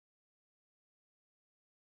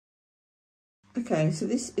Okay, so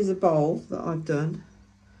this is a bowl that I've done,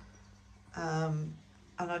 and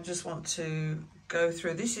I just want to go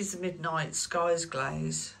through. This is the Midnight Skies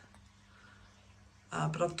glaze,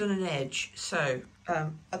 but I've done an edge. So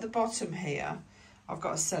at the bottom here, I've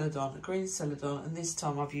got a celadon, a green celadon, and this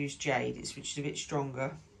time I've used jade, which is a bit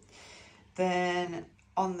stronger. Then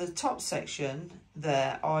on the top section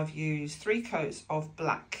there, I've used 3 coats of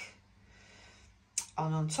black,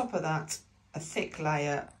 and on top of that, a thick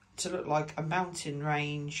layer to look like a mountain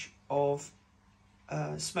range of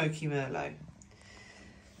Smokey Merlot.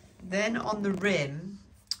 Then on the rim,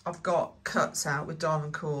 I've got cuts out with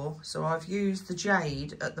diamond core. So I've used the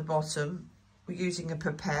jade at the bottom. We're using a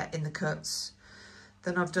pipette in the cuts.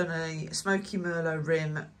 Then I've done a Smokey Merlot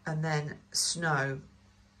rim and then snow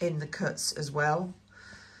in the cuts as well.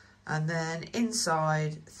 And then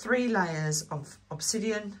inside, 3 layers of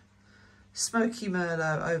obsidian, Smokey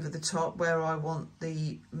Merlot over the top where I want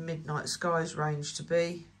the Midnight Skies range to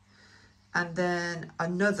be, and then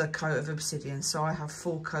another coat of obsidian. So I have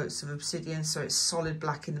 4 coats of obsidian, so it's solid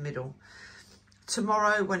black in the middle.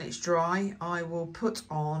 Tomorrow when it's dry, I will put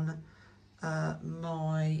on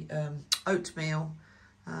my oatmeal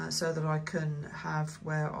so that I can have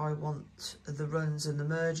where I want the runs and the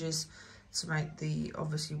merges to make the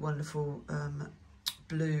obviously wonderful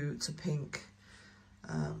blue to pink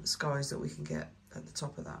skies that we can get at the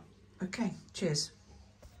top of that. Okay, cheers.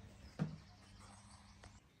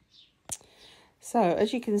 So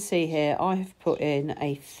as you can see here, I have put in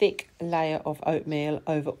a thick layer of oatmeal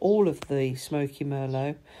over all of the Smokey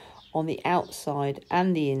Merlot on the outside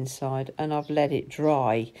and the inside, and I've let it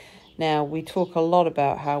dry. Now, we talk a lot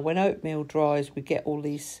about how when oatmeal dries, we get all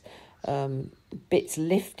these bits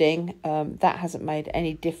lifting. That hasn't made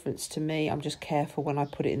any difference to me. I'm just careful when I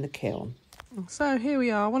put it in the kiln. So here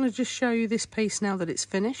we are. I want to just show you this piece now that it's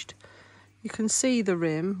finished. You can see the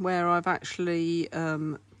rim where I've actually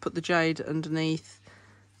put the jade underneath,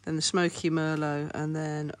 then the Smokey Merlot, and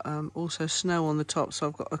then also snow on the top. So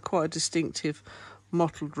I've got quite a distinctive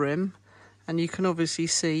mottled rim. And you can obviously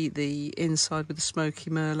see the inside with the Smokey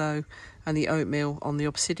Merlot and the oatmeal on the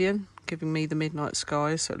obsidian, giving me the Midnight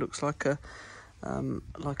Skies. So it looks like a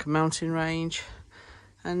mountain range.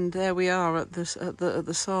 And there we are at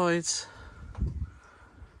the sides.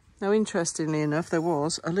 Now, interestingly enough, there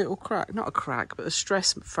was a little crack, not a crack, but a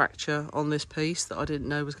stress fracture on this piece that I didn't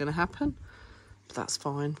know was going to happen. But that's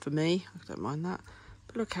fine for me. I don't mind that.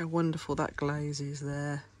 But look how wonderful that glaze is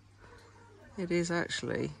there. It is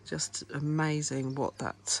actually just amazing what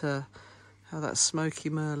that, how that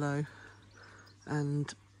Smokey Merlot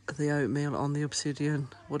and the oatmeal on the obsidian,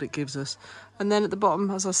 what it gives us. And then at the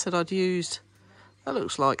bottom, as I said, I'd used, that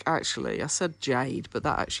looks like, actually, I said jade, but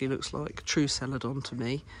that actually looks like true celadon to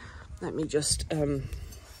me. Let me just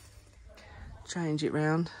change it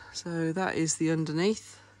round. So that is the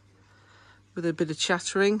underneath with a bit of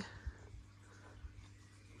chattering.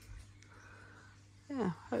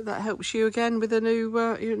 Yeah, hope that helps you again with a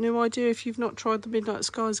new idea if you've not tried the Midnight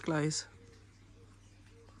Skies glaze.